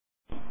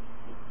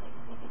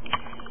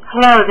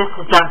Hello, this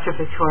is Dr.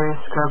 Victoria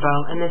Skirbo,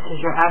 and this is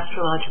your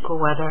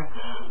astrological weather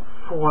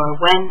for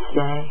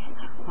Wednesday,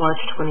 March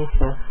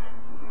 25th.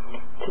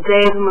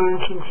 Today the moon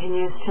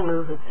continues to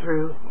move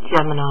through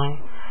Gemini,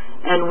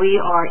 and we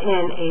are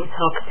in a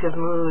talkative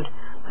mood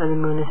when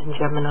the moon is in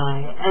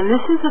Gemini. And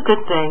this is a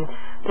good thing.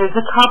 There's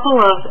a couple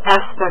of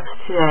aspects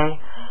today.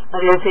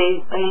 There's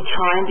a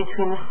trine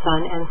between the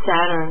Sun and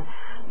Saturn.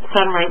 The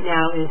Sun right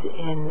now is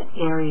in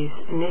Aries,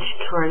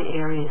 initiatory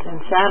Aries,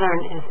 and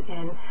Saturn is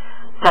in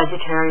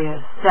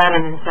Sagittarius.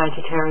 Saturn in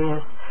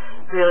Sagittarius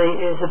really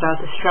is about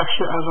the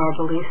structure of our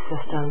belief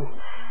systems.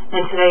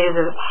 And today is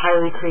a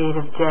highly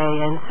creative day,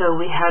 and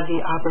so we have the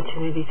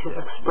opportunity to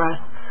express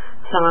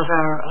some of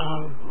our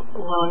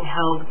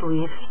long-held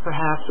beliefs,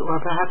 perhaps,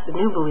 or perhaps the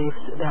new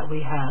beliefs that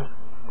we have.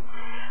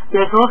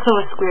 There's also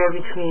a square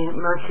between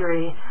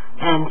Mercury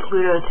and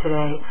Pluto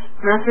today.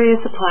 Mercury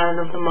is the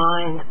planet of the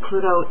mind.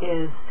 Pluto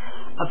is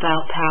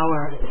about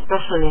power,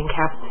 especially in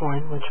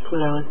Capricorn, which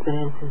Pluto has been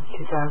in since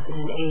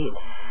 2008.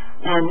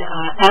 And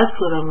as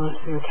Pluto moves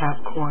through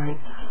Capricorn,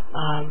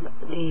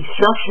 the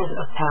structures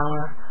of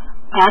power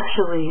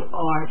actually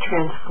are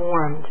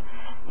transformed,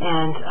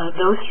 and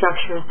those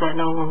structures that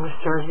no longer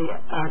serve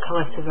our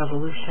collective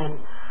evolution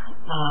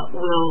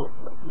will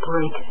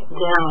break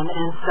down.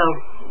 And so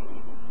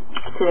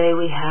today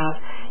we have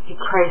a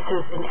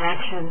crisis in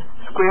action,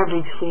 square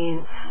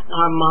between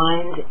our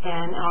mind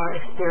and our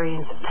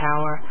experience of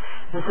power.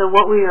 And so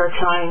what we are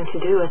trying to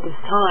do at this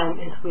time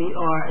is we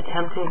are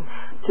attempting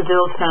to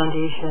build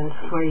foundations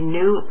for a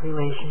new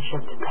relationship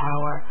to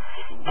power.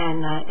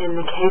 And in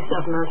the case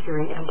of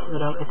Mercury and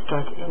Pluto, it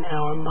starts in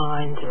our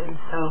mind. And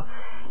so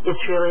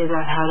it's really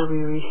that how do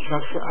we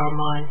restructure our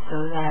mind so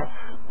that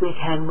we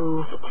can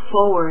move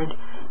forward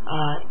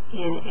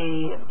in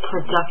a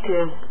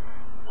productive,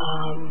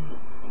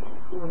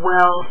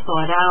 well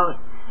thought out,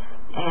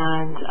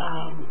 and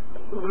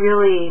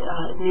really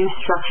new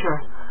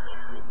structure,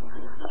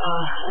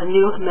 a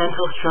new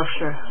mental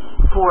structure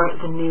for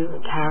the new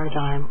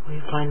paradigm we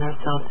find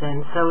ourselves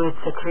in. So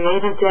it's a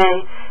creative day.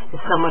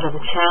 It's somewhat of a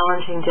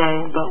challenging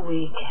day, but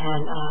we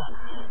can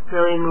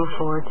really move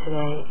forward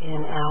today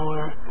in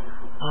our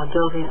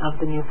building of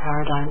the new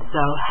paradigm.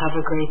 So have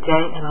a great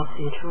day, and I'll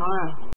see you tomorrow.